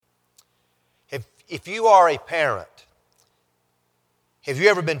If you are a parent, have you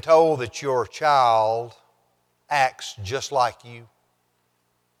ever been told that your child acts just like you?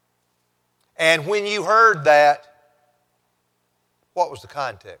 And when you heard that, what was the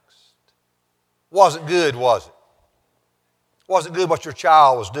context? Wasn't good, was it? Wasn't good what your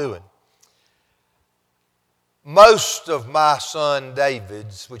child was doing. Most of my son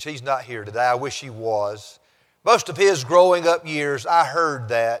David's, which he's not here today, I wish he was, most of his growing up years, I heard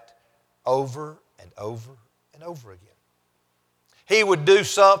that over and over and over again. He would do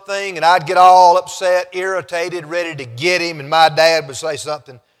something and I'd get all upset, irritated, ready to get him, and my dad would say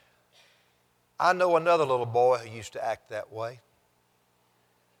something. I know another little boy who used to act that way.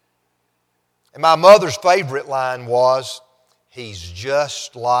 And my mother's favorite line was, "He's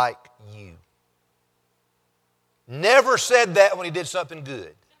just like you." Never said that when he did something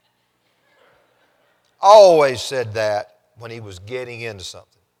good. Always said that when he was getting into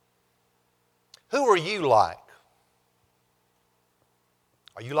something. Who are you like?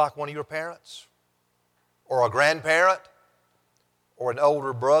 Are you like one of your parents? Or a grandparent? Or an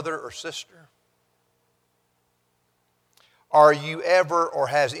older brother or sister? Are you ever, or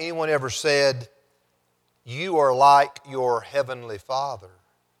has anyone ever said, "You are like your Heavenly Father"?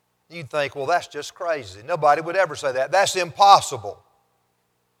 You'd think, well, that's just crazy. Nobody would ever say that. That's impossible.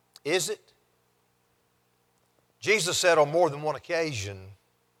 Is it? Jesus said on more than one occasion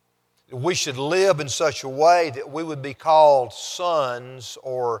that we should live in such a way that we would be called sons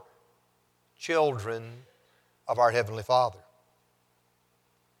or children of our Heavenly Father.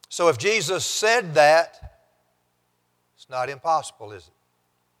 So if Jesus said that, it's not impossible, is it?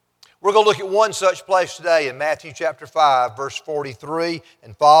 We're going to look at one such place today in Matthew chapter 5, verse 43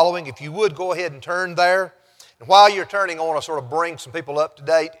 and following. If you would, go ahead and turn there. And while you're turning, I want to sort of bring some people up to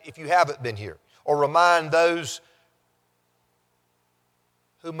date if you haven't been here, or remind those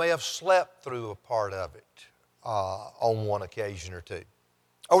who may have slept through a part of it on one occasion or two.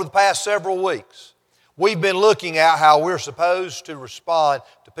 Over the past several weeks, we've been looking at how we're supposed to respond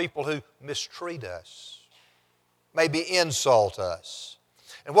to people who mistreat us, maybe insult us.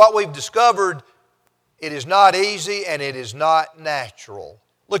 And what we've discovered, it is not easy and it is not natural.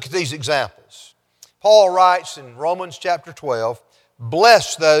 Look at these examples. Paul writes in Romans chapter 12,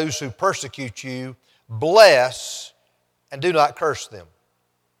 "Bless those who persecute you, bless and do not curse them."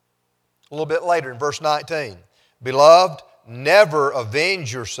 A little bit later in verse 19, "Beloved, never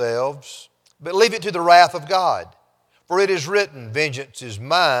avenge yourselves, but leave it to the wrath of God. For it is written, 'Vengeance is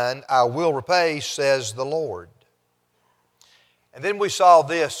mine, I will repay, says the Lord.'" And then we saw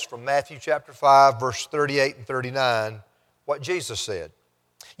this from Matthew chapter 5, verse 38 and 39, what Jesus said.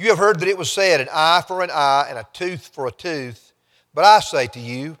 "You have heard that it was said, 'An eye for an eye and a tooth for a tooth.' But I say to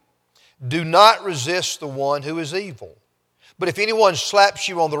you, do not resist the one who is evil. But if anyone slaps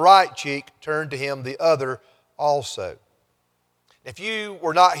you on the right cheek, turn to him the other also." If you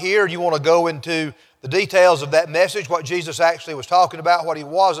were not here and you want to go into the details of that message, what Jesus actually was talking about, what he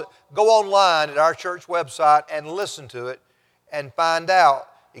wasn't, go online at our church website and listen to it and find out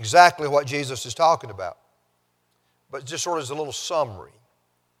exactly what Jesus is talking about. But just sort of as a little summary.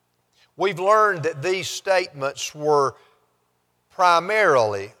 We've learned that these statements were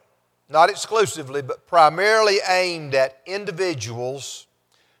primarily, not exclusively, but primarily aimed at individuals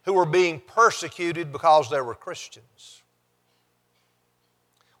who were being persecuted because they were Christians.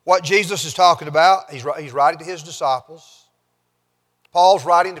 What Jesus is talking about, he's writing to his disciples. Paul's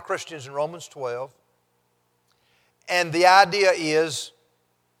writing to Christians in Romans 12. And the idea is,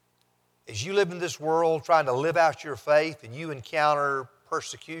 as you live in this world trying to live out your faith and you encounter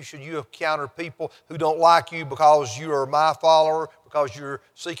persecution, you encounter people who don't like you because you are my follower, because you're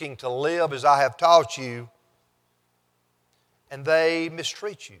seeking to live as I have taught you, and they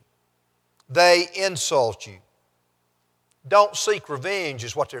mistreat you. They insult you. Don't seek revenge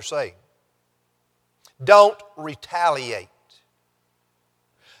is what they're saying. Don't retaliate.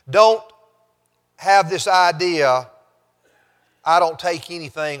 Don't have this idea, I don't take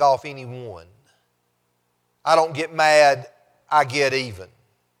anything off anyone. I don't get mad, I get even.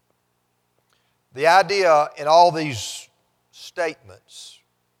 The idea in all these statements,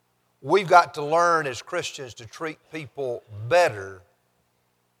 we've got to learn as Christians to treat people better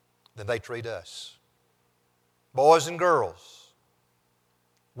than they treat us. Boys and girls,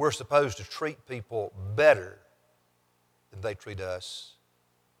 we're supposed to treat people better than they treat us,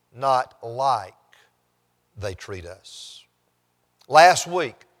 not like they treat us. Last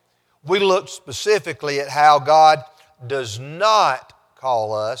week, we looked specifically at how God does not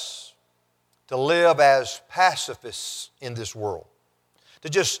call us to live as pacifists in this world, to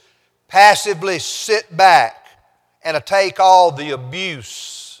just passively sit back and take all the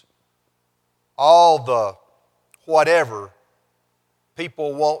abuse all the whatever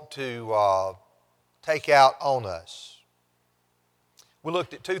people want to take out on us. We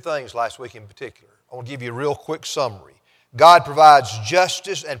looked at two things last week in particular. I want to give you a real quick summary. God provides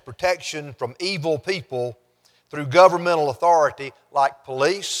justice and protection from evil people through governmental authority like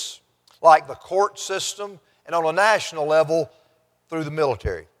police, like the court system, and on a national level through the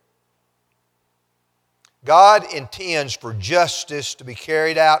military. God intends for justice to be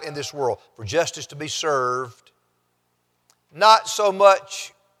carried out in this world, for justice to be served, not so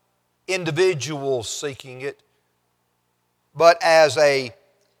much individuals seeking it, but as a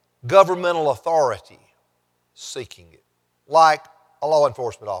governmental authority seeking it, like a law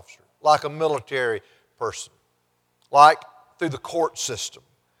enforcement officer, like a military person, like through the court system.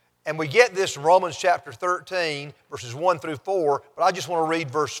 And we get this in Romans chapter 13, verses 1 through 4, but I just want to read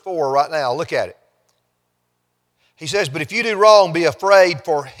verse 4 right now. Look at it. He says, "But if you do wrong, be afraid,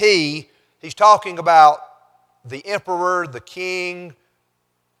 for he's talking about the emperor, the king.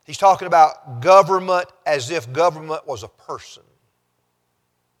 He's talking about government as if government was a person.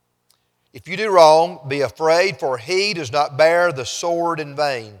 If you do wrong, be afraid, for he does not bear the sword in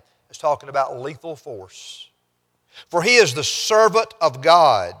vain." It's talking about lethal force. "For he is the servant of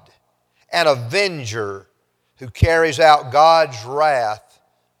God, an avenger who carries out God's wrath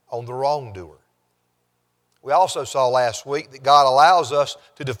on the wrongdoer." We also saw last week that God allows us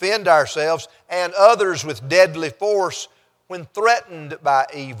to defend ourselves and others with deadly force when threatened by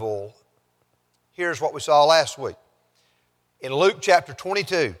evil. Here's what we saw last week. In Luke chapter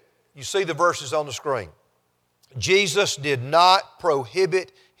 22, you see the verses on the screen. Jesus did not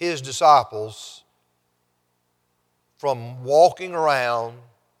prohibit His disciples from walking around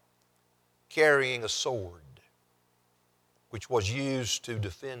carrying a sword, which was used to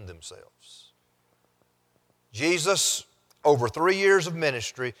defend themselves. Jesus, over 3 years of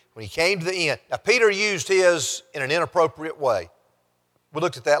ministry, when He came to the end, now Peter used his in an inappropriate way. We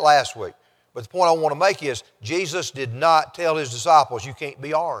looked at that last week. But the point I want to make is, Jesus did not tell His disciples, you can't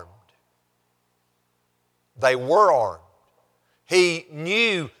be armed. They were armed. He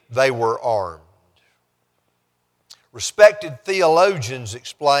knew they were armed. Respected theologians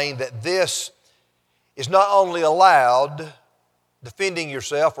explain that this is not only allowed, defending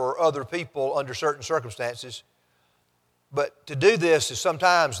yourself or other people under certain circumstances, but to do this is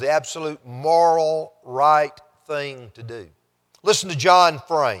sometimes the absolute moral right thing to do. Listen to John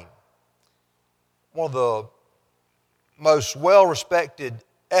Frame, one of the most well-respected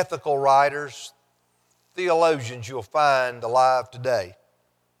ethical writers, theologians you'll find alive today.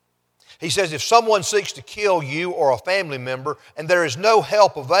 He says, if someone seeks to kill you or a family member and there is no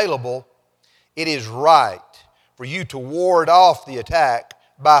help available, it is right for you to ward off the attack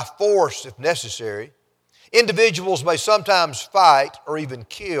by force if necessary. Individuals may sometimes fight or even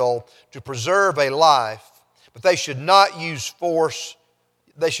kill to preserve a life, but they should not use force.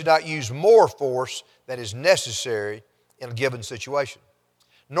 They should not use more force than is necessary in a given situation.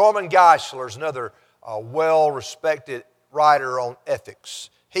 Norman Geisler is another well-respected writer on ethics.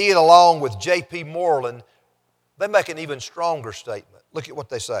 He, along with J.P. Moreland, they make an even stronger statement. Look at what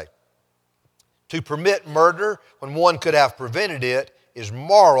they say. To permit murder when one could have prevented it is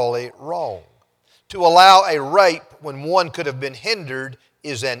morally wrong. To allow a rape when one could have been hindered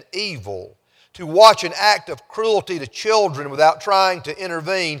is an evil. To watch an act of cruelty to children without trying to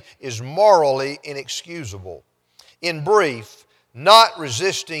intervene is morally inexcusable. In brief, not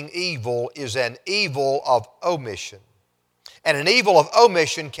resisting evil is an evil of omission. And an evil of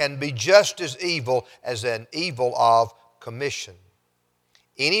omission can be just as evil as an evil of commission.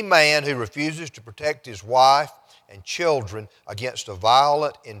 Any man who refuses to protect his wife and children against a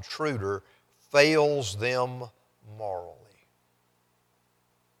violent intruder fails them morally.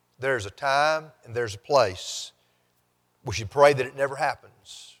 There's a time and there's a place. We should pray that it never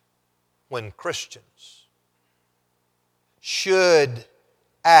happens when Christians should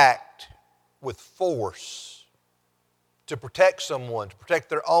act with force to protect someone, to protect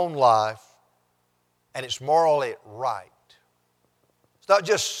their own life, and it's morally right. It's not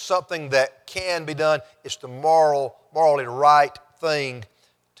just something that can be done, it's the morally right thing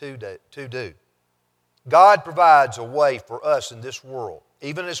to do. God provides a way for us in this world,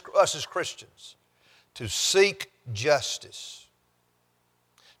 even as us as Christians, to seek justice,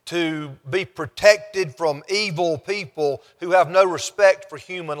 to be protected from evil people who have no respect for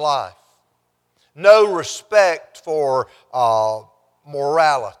human life, no respect for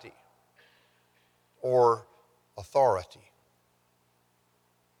morality or authority.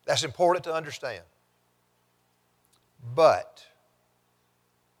 That's important to understand. But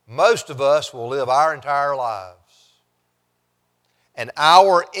most of us will live our entire lives, and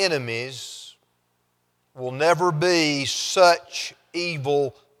our enemies will never be such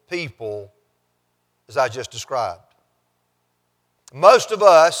evil people as I just described. Most of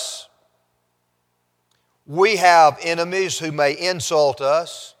us, we have enemies who may insult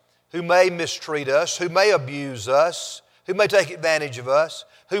us, who may mistreat us, who may abuse us, who may take advantage of us,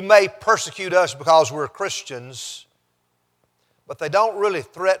 who may persecute us because we're Christians, but they don't really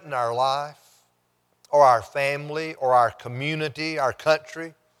threaten our life or our family or our community, our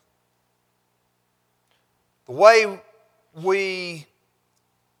country. The way we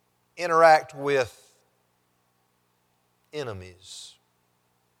interact with enemies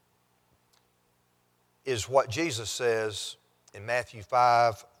is what Jesus says in Matthew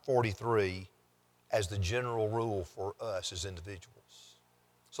 5:43 as the general rule for us as individuals.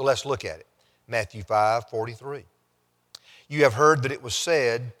 So let's look at it. Matthew 5:43. You have heard that it was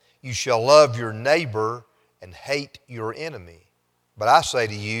said, you shall love your neighbor and hate your enemy. But I say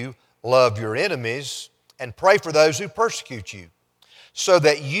to you, love your enemies and pray for those who persecute you, so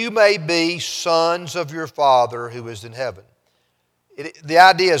that you may be sons of your Father who is in heaven. The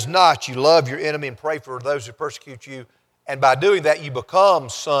idea is not you love your enemy and pray for those who persecute you, and by doing that you become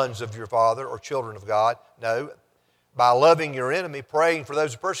sons of your Father or children of God. No, by loving your enemy, praying for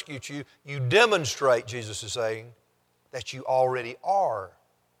those who persecute you, you demonstrate, Jesus is saying, that you already are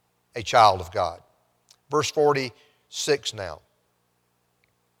a child of God. Verse 46 now.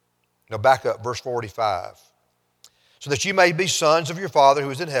 Now back up, verse 45. So that you may be sons of your Father who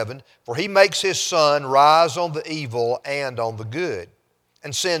is in heaven, for He makes His sun rise on the evil and on the good,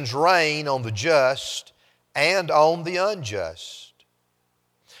 and sends rain on the just and on the unjust.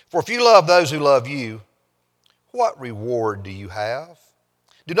 For if you love those who love you, what reward do you have?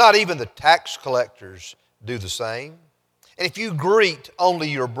 Do not even the tax collectors do the same? And if you greet only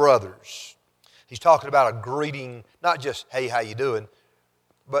your brothers, he's talking about a greeting, not just, hey, how you doing,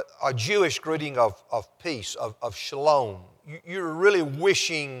 but a Jewish greeting of peace, of shalom. You're really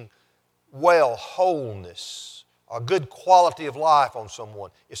wishing well, wholeness, a good quality of life on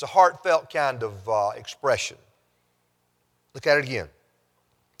someone. It's a heartfelt kind of expression. Look at it again.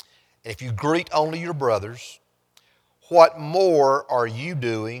 And if you greet only your brothers, what more are you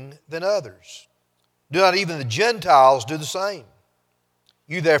doing than others? Do not even the Gentiles do the same?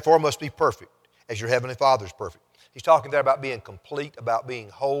 You therefore must be perfect, as your heavenly Father is perfect. He's talking there about being complete, about being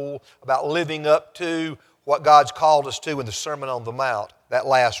whole, about living up to what God's called us to in the Sermon on the Mount, that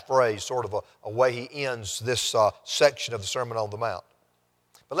last phrase, sort of a way he ends this section of the Sermon on the Mount.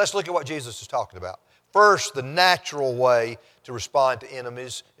 But let's look at what Jesus is talking about. First, the natural way to respond to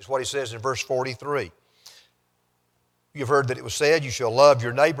enemies is what he says in verse 43. You've heard that it was said, you shall love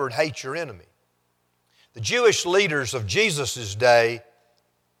your neighbor and hate your enemy. The Jewish leaders of Jesus' day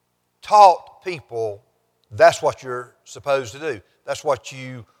taught people that's what you're supposed to do. That's what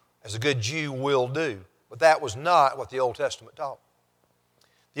you, as a good Jew, will do. But that was not what the Old Testament taught.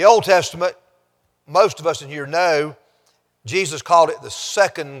 The Old Testament, most of us in here know, Jesus called it the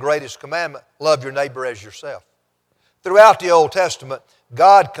second greatest commandment, love your neighbor as yourself. Throughout the Old Testament,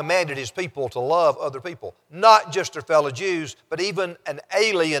 God commanded His people to love other people, not just their fellow Jews, but even an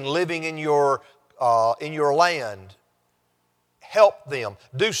alien living in your land. Help them.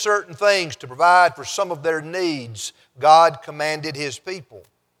 Do certain things to provide for some of their needs. God commanded His people.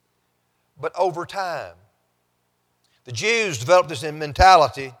 But over time, the Jews developed this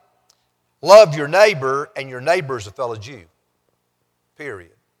mentality, love your neighbor and your neighbor is a fellow Jew.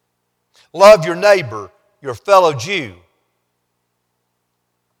 Period. Love your neighbor, your fellow Jew,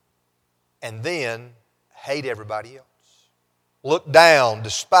 and then hate everybody else. Look down,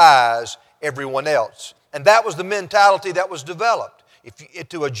 despise everyone else. And that was the mentality that was developed.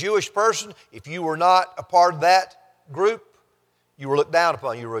 To a Jewish person, if you were not a part of that group, you were looked down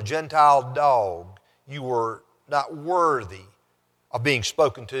upon. You were a Gentile dog. You were not worthy of being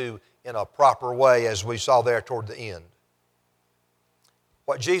spoken to in a proper way, as we saw there toward the end.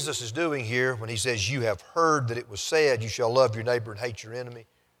 What Jesus is doing here when He says, you have heard that it was said, you shall love your neighbor and hate your enemy,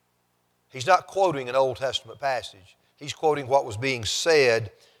 He's not quoting an Old Testament passage. He's quoting what was being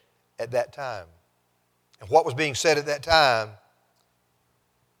said at that time. And what was being said at that time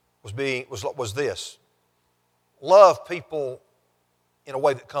was this. Love people in a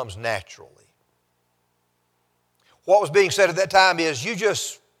way that comes naturally. What was being said at that time is you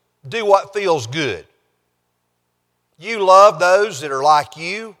just do what feels good. You love those that are like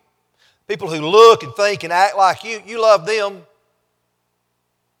you. People who look and think and act like you. You love them,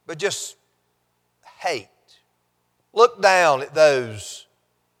 but just hate. Look down at those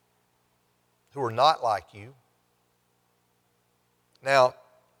who are not like you. Now,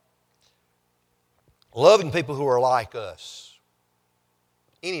 loving people who are like us,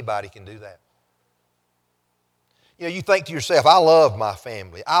 anybody can do that. You think to yourself, I love my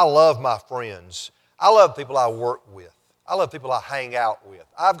family. I love my friends. I love people I work with. I love people I hang out with.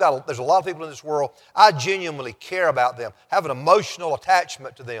 There's a lot of people in this world, I genuinely care about them, have an emotional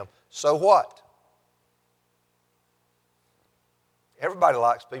attachment to them. So what? Everybody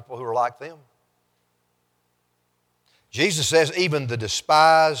likes people who are like them. Jesus says even the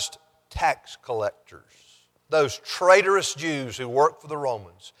despised tax collectors, those traitorous Jews who work for the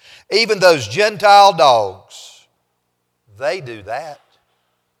Romans, even those Gentile dogs, they do that.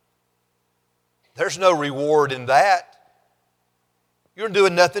 There's no reward in that. You're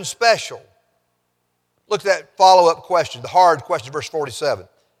doing nothing special. Look at that follow-up question, the hard question, verse 47.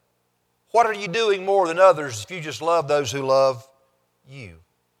 What are you doing more than others if you just love those who love you?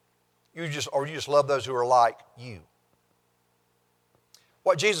 You just love those who are like you.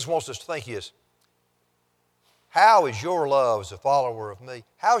 What Jesus wants us to think is, how is your love as a follower of me?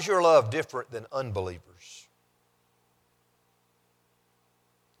 How is your love different than unbelievers?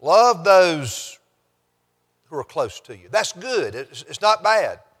 Love those who are close to you. That's good. It's not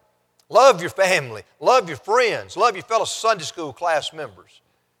bad. Love your family. Love your friends. Love your fellow Sunday school class members.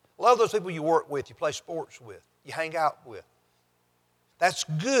 Love those people you work with, you play sports with, you hang out with. That's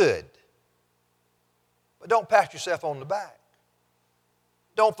good. But don't pat yourself on the back.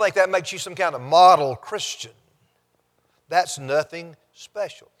 Don't think that makes you some kind of model Christian. That's nothing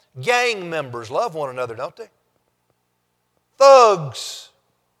special. Gang members love one another, don't they? Thugs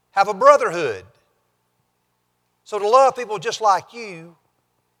have a brotherhood. So to love people just like you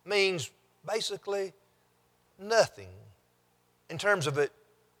means basically nothing in terms of it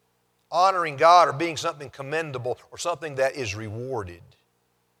honoring God or being something commendable or something that is rewarded.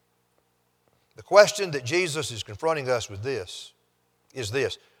 The question that Jesus is confronting us with is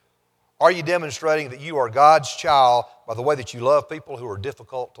this. Are you demonstrating that you are God's child by the way that you love people who are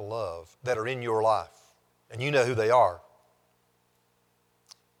difficult to love, that are in your life, and you know who they are?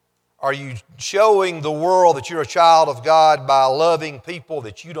 Are you showing the world that you're a child of God by loving people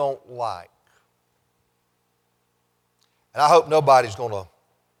that you don't like? And I hope nobody's going to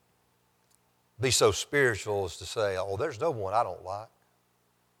be so spiritual as to say, oh, there's no one I don't like.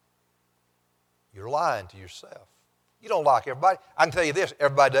 You're lying to yourself. You don't like everybody. I can tell you this,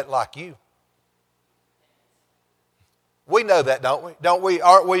 everybody doesn't like you. We know that, don't we? Don't we?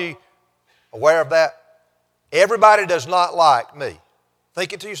 Aren't we aware of that? Everybody does not like me.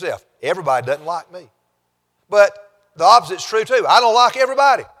 Think it to yourself. Everybody doesn't like me. But the opposite's true too. I don't like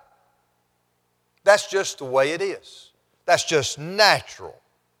everybody. That's just the way it is. That's just natural.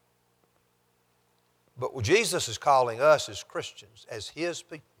 But what Jesus is calling us as Christians, as His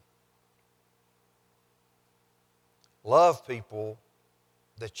people, love people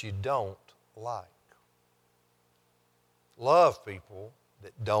that you don't like. Love people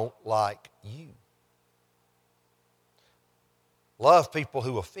that don't like you. Love people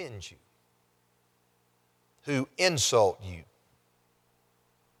who offend you, who insult you,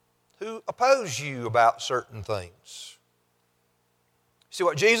 who oppose you about certain things. See,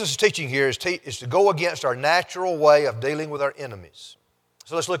 what Jesus is teaching here is to go against our natural way of dealing with our enemies.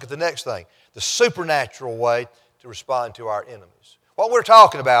 So let's look at the next thing, the supernatural way to respond to our enemies. What we're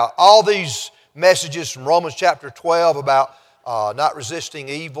talking about, all these messages from Romans chapter 12 about not resisting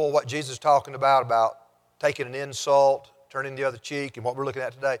evil, what Jesus is talking about taking an insult, turning the other cheek, and what we're looking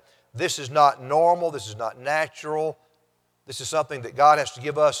at today, this is not normal, this is not natural. This is something that God has to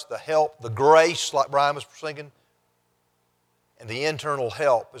give us the help, the grace, like Brian was singing, and the internal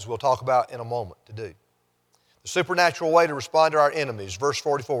help, as we'll talk about in a moment, to do. The supernatural way to respond to our enemies, verse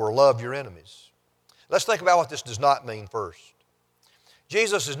 44, love your enemies. Let's think about what this does not mean first.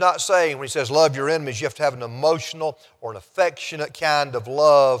 Jesus is not saying when He says love your enemies, you have to have an emotional or an affectionate kind of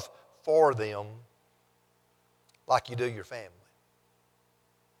love for them like you do your family.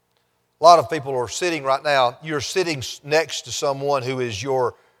 A lot of people are sitting right now, you're sitting next to someone who is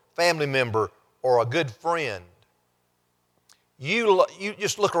your family member or a good friend. You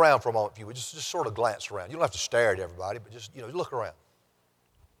just look around for a moment, if you would. Just sort of glance around. You don't have to stare at everybody, but just look around.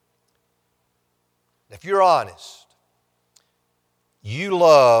 If you're honest, you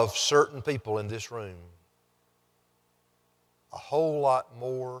love certain people in this room a whole lot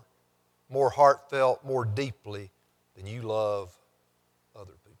more heartfelt, more deeply than you love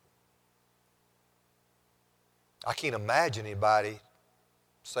other people. I can't imagine anybody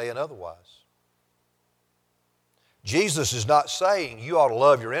saying otherwise. Jesus is not saying you ought to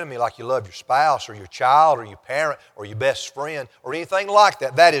love your enemy like you love your spouse or your child or your parent or your best friend or anything like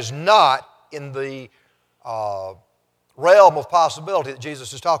that. That is not in the realm of possibility that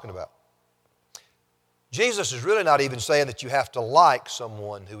Jesus is talking about. Jesus is really not even saying that you have to like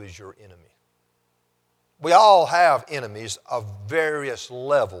someone who is your enemy. We all have enemies of various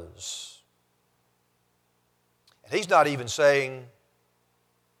levels. And he's not even saying,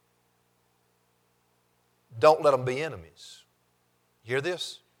 don't let them be enemies. You hear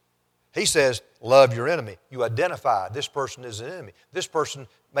this? He says, love your enemy. You identify this person is an enemy. This person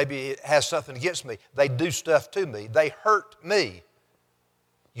maybe has something against me. They do stuff to me. They hurt me.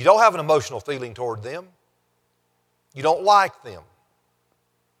 You don't have an emotional feeling toward them. You don't like them.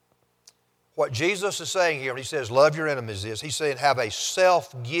 What Jesus is saying here when he says love your enemies is, he's saying have a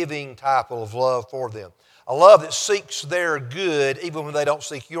self-giving type of love for them. A love that seeks their good even when they don't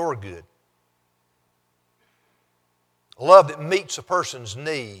seek your good. A love that meets a person's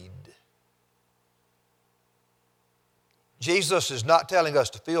need. Jesus is not telling us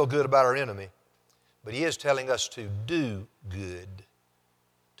to feel good about our enemy, but he is telling us to do good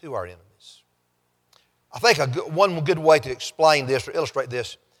to our enemies. I think one good way to explain this or illustrate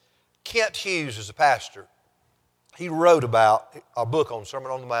this, Kent Hughes is a pastor. He wrote about a book on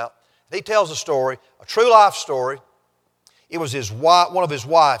Sermon on the Mount. He tells a story, a true life story. It was one of his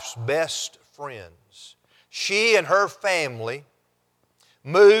wife's best friends. She and her family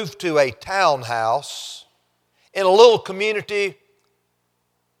moved to a townhouse in a little community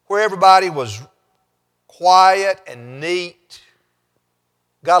where everybody was quiet and neat,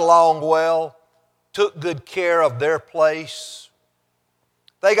 got along well, took good care of their place.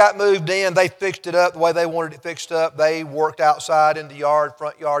 They got moved in, they fixed it up the way they wanted it fixed up. They worked outside in the yard,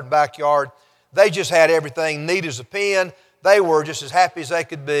 front yard, and backyard. They just had everything neat as a pin. They were just as happy as they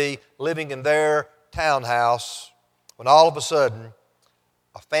could be living in their townhouse when all of a sudden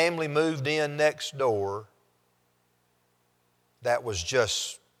a family moved in next door that was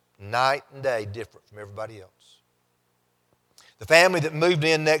just night and day different from everybody else. The family that moved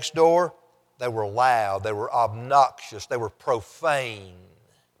in next door, they were loud, they were obnoxious, they were profane.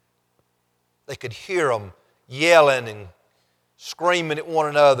 They could hear them yelling and screaming at one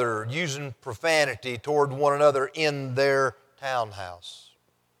another, using profanity toward one another in their townhouse.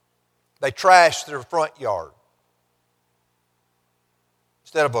 They trashed their front yard.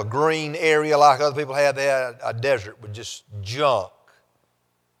 Instead of a green area like other people had, they had a desert with just junk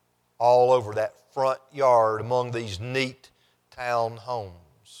all over that front yard among these neat town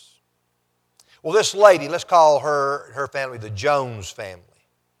homes. Well, this lady, let's call her family the Jones family.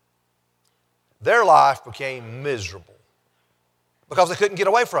 Their life became miserable because they couldn't get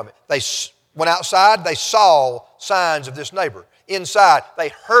away from it. They went outside, they saw signs of this neighbor. Inside, they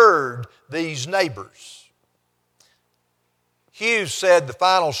heard these neighbors. Hughes said the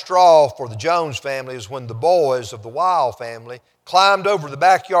final straw for the Jones family is when the boys of the Weil family climbed over the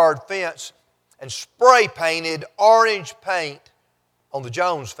backyard fence and spray painted orange paint on the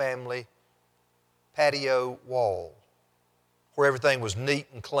Jones family patio wall, where everything was neat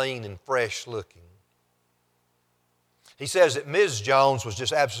and clean and fresh looking. He says that Ms. Jones was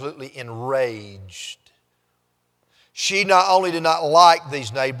just absolutely enraged. She not only did not like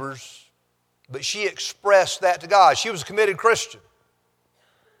these neighbors, but she expressed that to God. She was a committed Christian.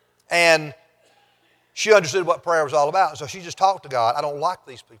 And she understood what prayer was all about. So she just talked to God. I don't like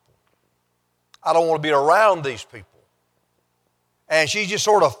these people. I don't want to be around these people. And she just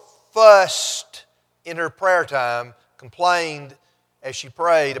sort of fussed in her prayer time, complained as she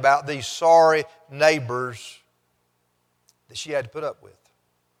prayed about these sorry neighbors that she had to put up with.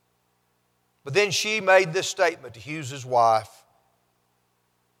 But then she made this statement to Hughes' wife.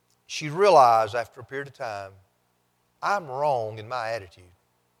 She realized after a period of time, I'm wrong in my attitude.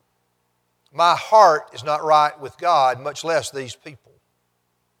 My heart is not right with God, much less these people.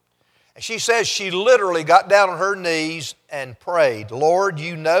 And she says she literally got down on her knees and prayed, Lord,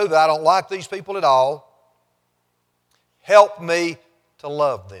 you know that I don't like these people at all. Help me to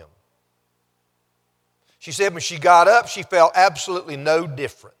love them. She said when she got up, she felt absolutely no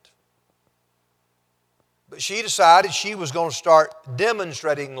different. But she decided she was going to start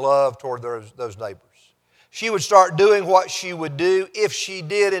demonstrating love toward those neighbors. She would start doing what she would do if she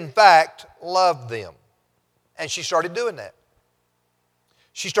did, in fact, love them. And she started doing that.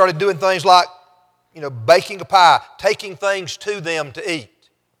 She started doing things like, baking a pie, taking things to them to eat,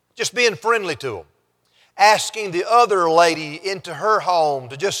 just being friendly to them, asking the other lady into her home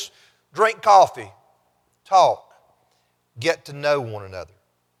to just drink coffee, talk, get to know one another.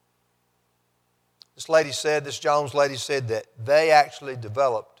 This Jones lady said that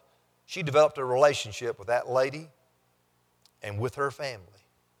she developed a relationship with that lady and with her family.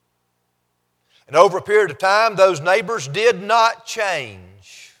 And over a period of time, those neighbors did not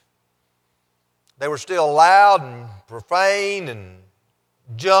change. They were still loud and profane and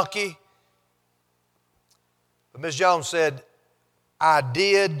junky. But Ms. Jones said, I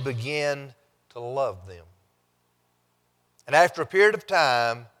did begin to love them. And after a period of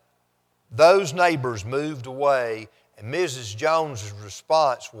time, those neighbors moved away, and Mrs. Jones's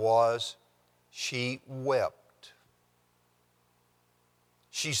response was, she wept.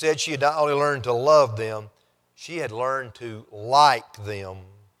 She said she had not only learned to love them, she had learned to like them,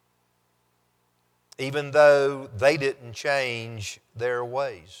 even though they didn't change their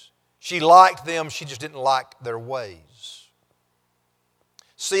ways. She liked them, she just didn't like their ways.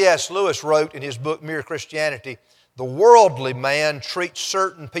 C.S. Lewis wrote in his book, Mere Christianity, the worldly man treats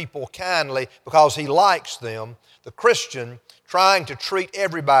certain people kindly because he likes them. The Christian, trying to treat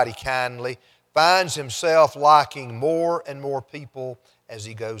everybody kindly, finds himself liking more and more people as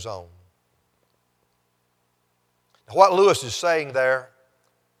he goes on. Now, what Lewis is saying there,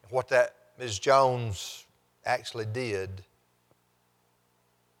 what that Ms. Jones actually did,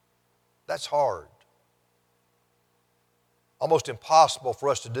 that's hard. Almost impossible for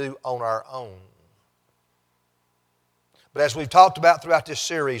us to do on our own. But as we've talked about throughout this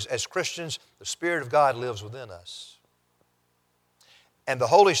series, as Christians, the Spirit of God lives within us. And the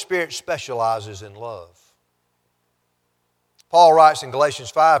Holy Spirit specializes in love. Paul writes in Galatians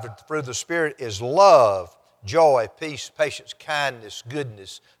 5 that the fruit of the Spirit is love, joy, peace, patience, kindness,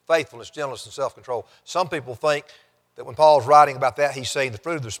 goodness, faithfulness, gentleness, and self-control. Some people think that when Paul's writing about that, he's saying the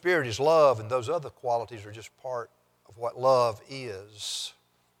fruit of the Spirit is love, and those other qualities are just part of what love is.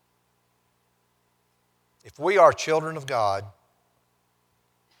 If we are children of God,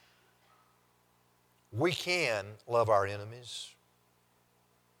 we can love our enemies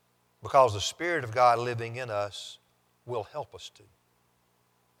because the Spirit of God living in us will help us to,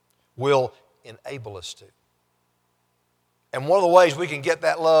 will enable us to. And one of the ways we can get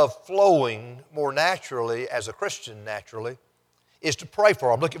that love flowing more naturally as a Christian naturally is to pray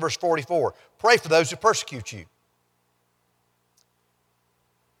for them. Look at verse 44. Pray for those who persecute you.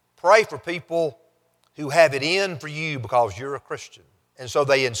 Pray for people who have it in for you because you're a Christian. And so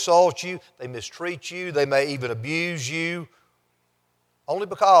they insult you, they mistreat you, they may even abuse you, only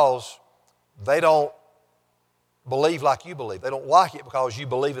because they don't believe like you believe. They don't like it because you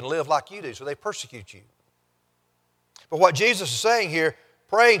believe and live like you do, so they persecute you. But what Jesus is saying here,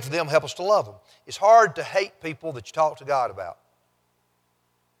 praying for them help us to love them. It's hard to hate people that you talk to God about.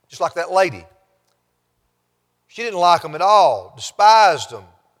 Just like that lady. She didn't like them at all, despised them.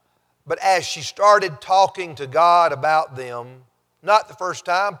 But as she started talking to God about them, not the first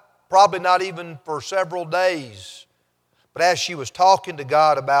time, probably not even for several days, but as she was talking to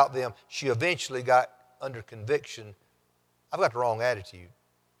God about them, she eventually got under conviction, I've got the wrong attitude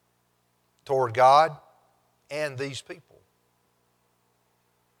toward God and these people.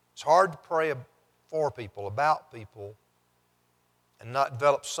 It's hard to pray for people, about people, and not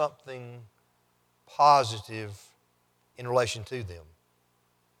develop something positive in relation to them.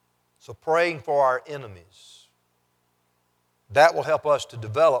 So praying for our enemies, that will help us to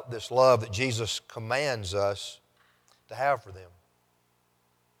develop this love that Jesus commands us to have for them.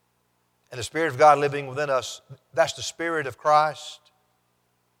 And the Spirit of God living within us, that's the Spirit of Christ.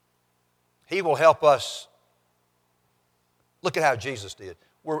 He will help us. Look at how Jesus did.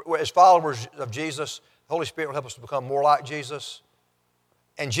 We're as followers of Jesus, the Holy Spirit will help us to become more like Jesus.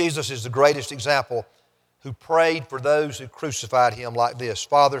 And Jesus is the greatest example who prayed for those who crucified Him like this.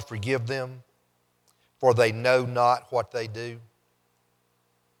 Father, forgive them, for they know not what they do.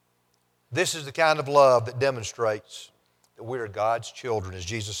 This is the kind of love that demonstrates that we are God's children, as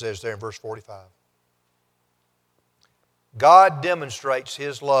Jesus says there in verse 45. God demonstrates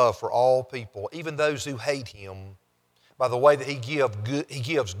His love for all people, even those who hate Him, by the way that He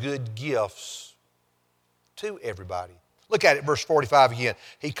gives good gifts to everybody. Look at it, verse 45 again.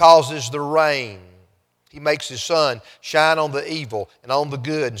 He causes the rain. He makes His sun shine on the evil and on the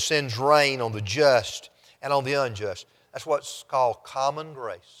good and sends rain on the just and on the unjust. That's what's called common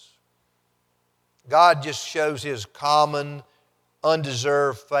grace. God just shows His common,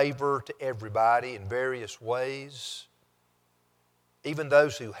 undeserved favor to everybody in various ways. Even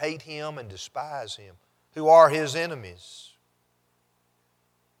those who hate Him and despise Him, who are His enemies.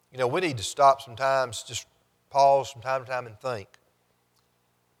 You know, we need to stop sometimes, just pause from time to time and think.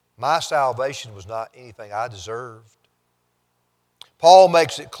 My salvation was not anything I deserved. Paul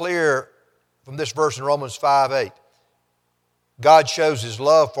makes it clear from this verse in Romans 5:8. God shows His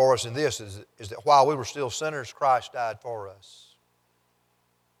love for us in this, is that while we were still sinners, Christ died for us.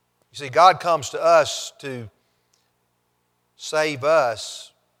 You see, God comes to us to save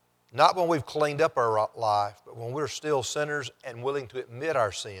us, not when we've cleaned up our life, but when we're still sinners and willing to admit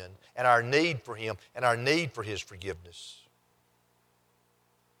our sin and our need for Him and our need for His forgiveness.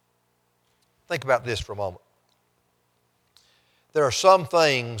 Think about this for a moment. There are some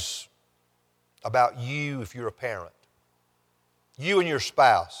things about you if you're a parent, you and your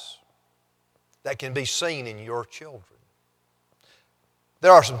spouse, that can be seen in your children.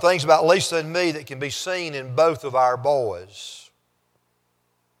 There are some things about Lisa and me that can be seen in both of our boys.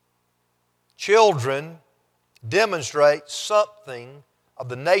 Children demonstrate something of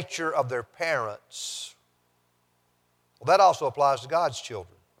the nature of their parents. Well, that also applies to God's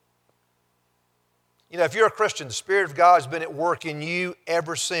children. You know, if you're a Christian, the Spirit of God has been at work in you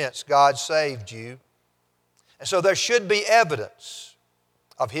ever since God saved you. And so there should be evidence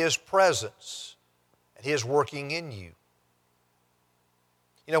of His presence and His working in you.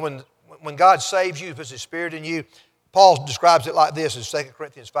 You know, when God saves you, puts His Spirit in you, Paul describes it like this in 2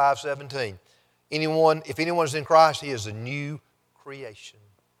 Corinthians 5:17. If anyone is in Christ, he is a new creation.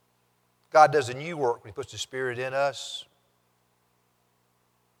 God does a new work when He puts His Spirit in us.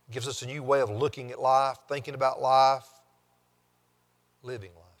 He gives us a new way of looking at life, thinking about life,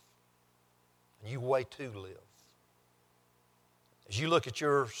 living life. A new way to live. As you look at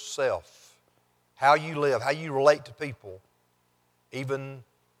yourself, how you live, how you relate to people, even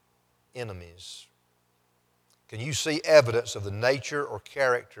enemies, can you see evidence of the nature or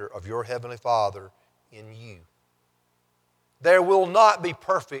character of your Heavenly Father in you? There will not be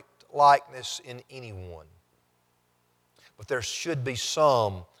perfect likeness in anyone, but there should be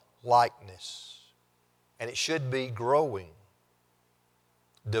some likeness, and it should be growing,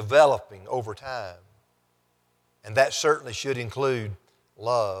 developing over time, and that certainly should include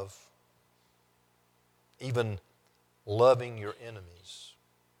love, even loving your enemies.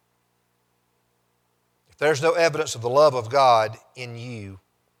 There's no evidence of the love of God in you.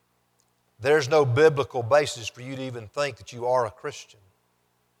 There's no biblical basis for you to even think that you are a Christian,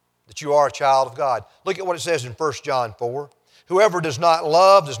 that you are a child of God. Look at what it says in 1 John 4. Whoever does not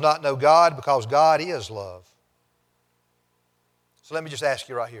love does not know God, because God is love. So let me just ask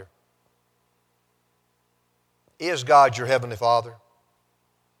you right here. Is God your Heavenly Father?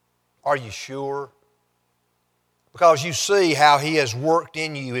 Are you sure? Because you see how He has worked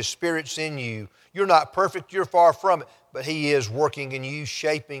in you, His Spirit's in you. You're not perfect, you're far from it, but He is working in you,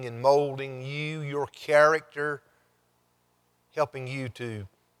 shaping and molding you, your character, helping you to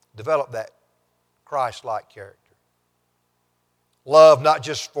develop that Christ-like character. Love not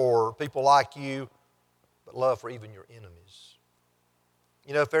just for people like you, but love for even your enemies.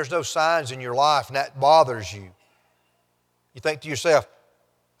 You know, if there's no signs in your life and that bothers you, you think to yourself,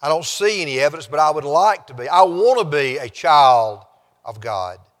 I don't see any evidence, but I would like to be. I want to be a child of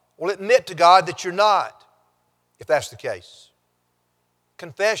God. Well, admit to God that you're not, if that's the case.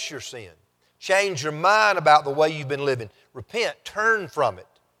 Confess your sin. Change your mind about the way you've been living. Repent. Turn from it.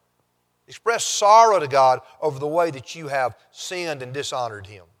 Express sorrow to God over the way that you have sinned and dishonored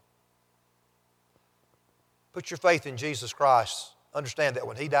Him. Put your faith in Jesus Christ. Understand that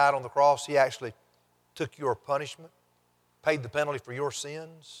when He died on the cross, He actually took your punishment, paid the penalty for your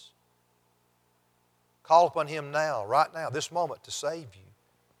sins. Call upon Him now, right now, this moment, to save you,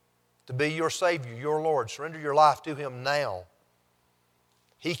 to be your Savior, your Lord. Surrender your life to Him now.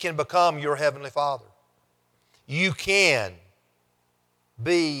 He can become your Heavenly Father. You can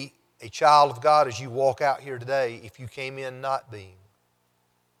be a child of God as you walk out here today if you came in not being.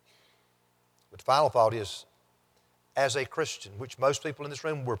 But the final thought is, as a Christian, which most people in this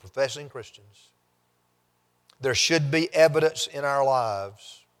room were professing Christians, there should be evidence in our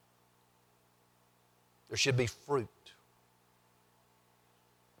lives. There should be fruit.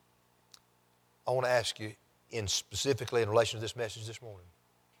 I want to ask you, specifically in relation to this message this morning,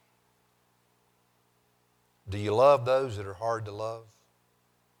 do you love those that are hard to love?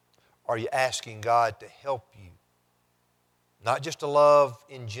 Are you asking God to help you, not just to love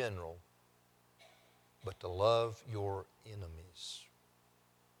in general, but to love your enemies?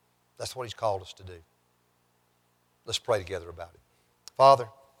 That's what He's called us to do. Let's pray together about it. Father,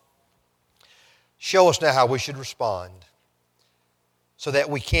 show us now how we should respond so that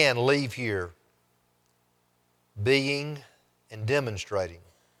we can leave here being and demonstrating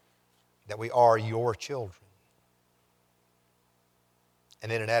that we are your children.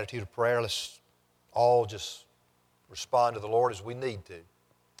 And in an attitude of prayer, let's all just respond to the Lord as we need to.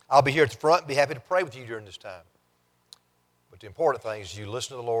 I'll be here at the front and be happy to pray with you during this time. But the important thing is you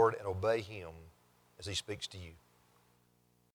listen to the Lord and obey Him as He speaks to you.